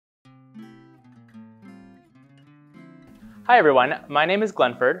Hi everyone, my name is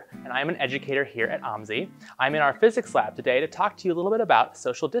Glenford and I'm an educator here at OMSI. I'm in our physics lab today to talk to you a little bit about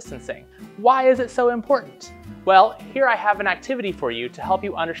social distancing. Why is it so important? Well, here I have an activity for you to help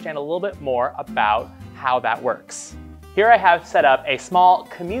you understand a little bit more about how that works. Here I have set up a small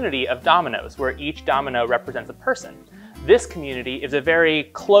community of dominoes where each domino represents a person. This community is a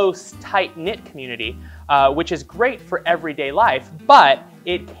very close, tight-knit community, which is great for everyday life, but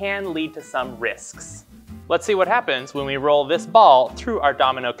it can lead to some risks. Let's see what happens when we roll this ball through our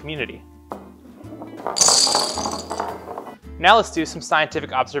domino community. Now let's do some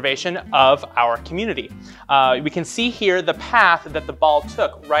scientific observation of our community. We can see here the path that the ball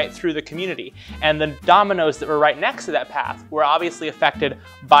took right through the community, and the dominoes that were right next to that path were obviously affected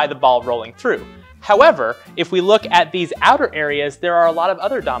by the ball rolling through. However, if we look at these outer areas, there are a lot of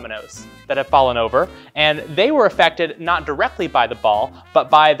other dominoes that have fallen over, and they were affected not directly by the ball, but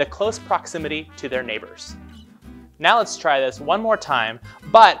by the close proximity to their neighbors. Now let's try this one more time,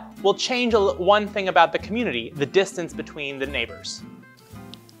 but we'll change one thing about the community, the distance between the neighbors.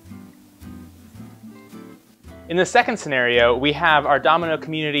 In the second scenario, we have our domino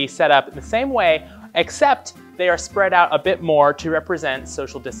community set up in the same way, except they are spread out a bit more to represent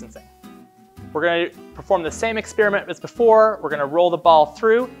social distancing. We're going to perform the same experiment as before. We're going to roll the ball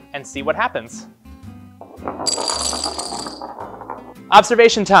through and see what happens.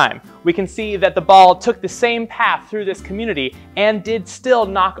 Observation time. We can see that the ball took the same path through this community and did still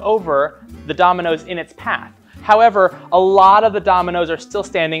knock over the dominoes in its path. However, a lot of the dominoes are still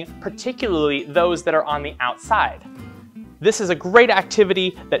standing, particularly those that are on the outside. This is a great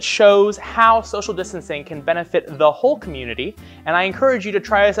activity that shows how social distancing can benefit the whole community, and I encourage you to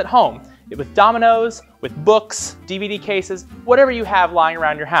try this at home with dominoes, with books, DVD cases, whatever you have lying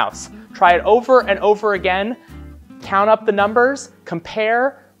around your house. Try it over and over again, count up the numbers,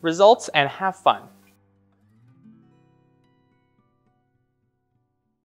 compare results, and have fun.